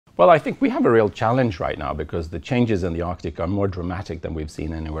Well, I think we have a real challenge right now because the changes in the Arctic are more dramatic than we've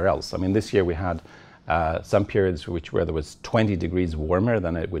seen anywhere else. I mean, this year we had some periods where there was 20 degrees warmer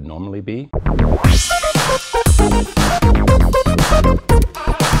than it would normally be.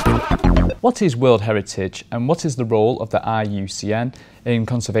 What is World Heritage and what is the role of the IUCN in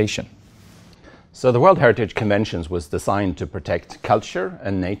conservation? So the World Heritage Conventions was designed to protect culture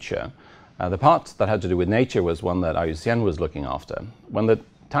and nature. The part that had to do with nature was one that IUCN was looking after. When the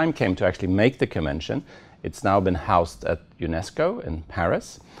time came to actually make the convention, it's now been housed at UNESCO in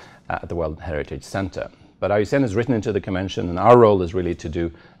Paris at the World Heritage Center. But IUCN is written into the convention, and our role is really to do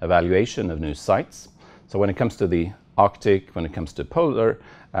evaluation of new sites. So when it comes to the Arctic, when it comes to polar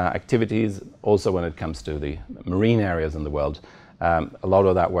activities, also when it comes to the marine areas in the world, a lot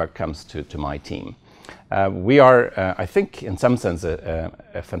of that work comes to my team. We are, I think, in some sense,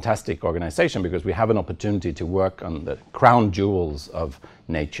 a fantastic organization because we have an opportunity to work on the crown jewels of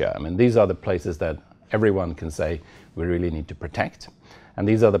nature. I mean, these are the places that everyone can say we really need to protect. And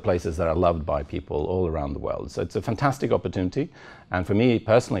these are the places that are loved by people all around the world. So it's a fantastic opportunity. And for me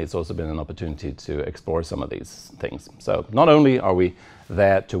personally, it's also been an opportunity to explore some of these things. So not only are we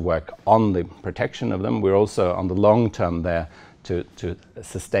there to work on the protection of them, we're also on the long term there to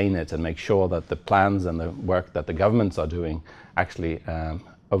sustain it and make sure that the plans and the work that the governments are doing actually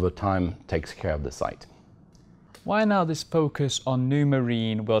over time takes care of the site. Why now this focus on new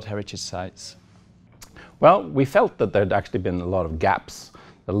marine World Heritage sites? Well, we felt that there had actually been a lot of gaps.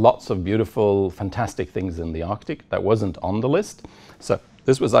 There are lots of beautiful, fantastic things in the Arctic that wasn't on the list. So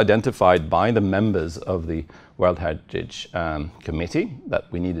this was identified by the members of the World Heritage Committee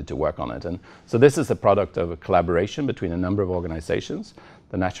that we needed to work on it. And so this is a product of a collaboration between a number of organizations,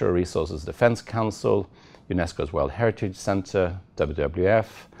 the Natural Resources Defense Council, UNESCO's World Heritage Center, WWF,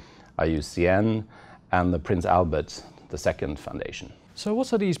 IUCN, and the Prince Albert II Foundation. So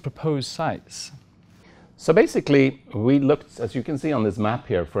what are these proposed sites? So basically, we looked, as you can see on this map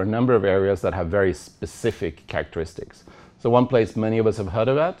here, for a number of areas that have very specific characteristics. So one place many of us have heard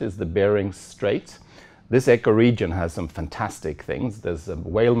about is the Bering Strait. This ecoregion has some fantastic things. There's a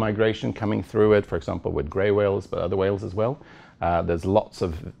whale migration coming through it, for example, with grey whales, but other whales as well. There's lots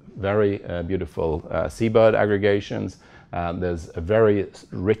of very beautiful seabird aggregations. There's a very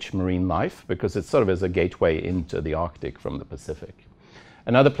rich marine life because it sort of is a gateway into the Arctic from the Pacific.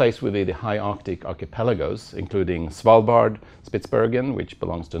 Another place would be the high Arctic archipelagos, including Svalbard, Spitsbergen, which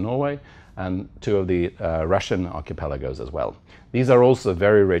belongs to Norway, and two of the Russian archipelagos as well. These are also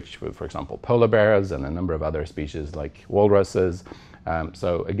very rich with, for example, polar bears and a number of other species like walruses.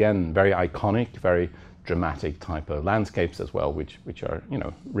 So again, very iconic, very dramatic type of landscapes as well, which are, you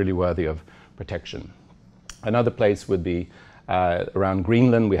know, really worthy of protection. Another place would be around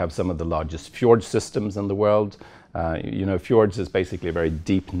Greenland. We have some of the largest fjord systems in the world. You know, fjords is basically a very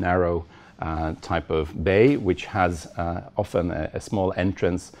deep, narrow type of bay, which has often a small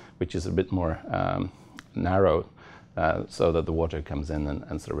entrance, which is a bit more narrow, so that the water comes in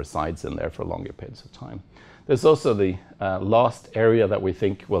and sort of resides in there for longer periods of time. There's also the last area that we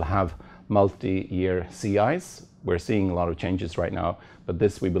think will have multi-year sea ice. We're seeing a lot of changes right now, but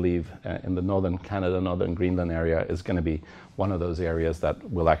this, we believe, in the northern Canada, northern Greenland area is going to be one of those areas that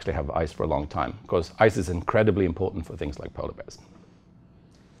will actually have ice for a long time, because ice is incredibly important for things like polar bears.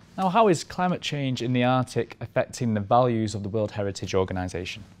 Now, how is climate change in the Arctic affecting the values of the World Heritage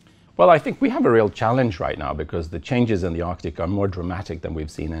Organization? Well, I think we have a real challenge right now because the changes in the Arctic are more dramatic than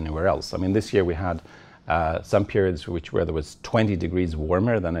we've seen anywhere else. I mean, this year we had some periods where there was 20 degrees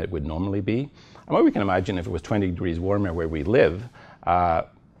warmer than it would normally be. And what we can imagine, if it was 20 degrees warmer where we live,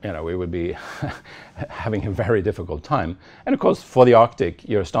 you know, we would be having a very difficult time. And of course, for the Arctic,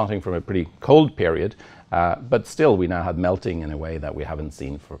 you're starting from a pretty cold period, but still we now have melting in a way that we haven't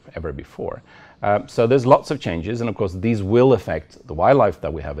seen ever before. So there's lots of changes, and of course these will affect the wildlife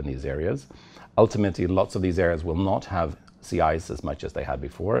that we have in these areas. Ultimately, lots of these areas will not have sea ice as much as they had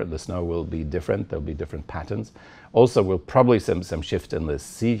before. The snow will be different, there'll be different patterns. Also, we'll probably see some shift in the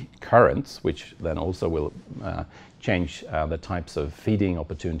sea currents, which then also will change the types of feeding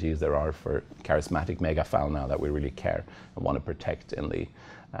opportunities there are for charismatic megafauna that we really care and want to protect in the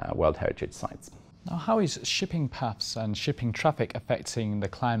World Heritage sites. Now, how is shipping paths and shipping traffic affecting the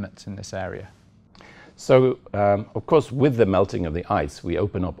climate in this area? So, of course, with the melting of the ice, we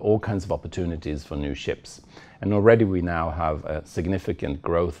open up all kinds of opportunities for new ships. And already we now have a significant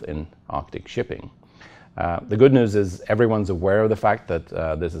growth in Arctic shipping. The good news is everyone's aware of the fact that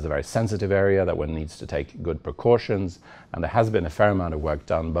this is a very sensitive area, that one needs to take good precautions, and there has been a fair amount of work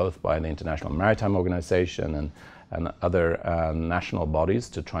done both by the International Maritime Organization and other national bodies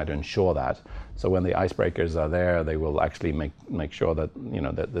to try to ensure that. So when the icebreakers are there, they will actually make sure that,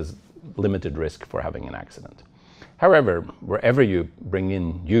 that there's limited risk for having an accident. However, wherever you bring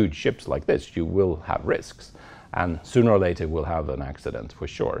in huge ships like this, you will have risks, and sooner or later we'll have an accident for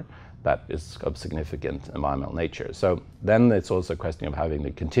sure that is of significant environmental nature. So then it's also a question of having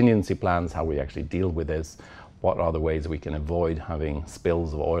the contingency plans, how we actually deal with this. What are the ways we can avoid having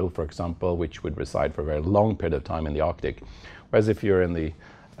spills of oil, for example, which would reside for a very long period of time in the Arctic. Whereas if you're in the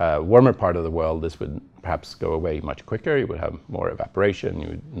warmer part of the world, this would perhaps go away much quicker. You would have more evaporation. You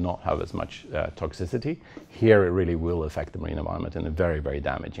would not have as much toxicity. Here, it really will affect the marine environment in a very, very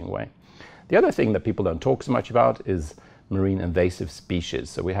damaging way. The other thing that people don't talk so much about is marine invasive species.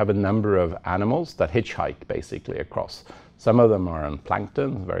 So we have a number of animals that hitchhike basically across. Some of them are on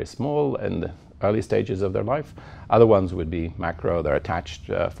plankton, very small in the early stages of their life. Other ones would be macro. They're attached,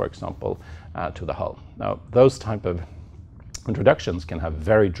 for example, to the hull. Now, those type of introductions can have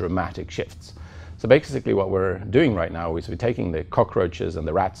very dramatic shifts. So basically what we're doing right now is we're taking the cockroaches and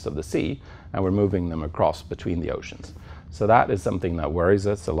the rats of the sea and we're moving them across between the oceans. So that is something that worries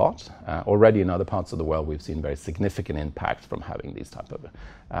us a lot. Already in other parts of the world we've seen very significant impacts from having these type of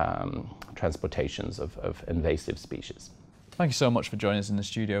transportations of invasive species. Thank you so much for joining us in the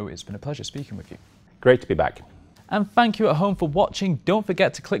studio. It's been a pleasure speaking with you. Great to be back. And thank you at home for watching. Don't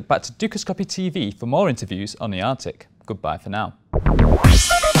forget to click back to Dukascopy TV for more interviews on the Arctic. Goodbye for now.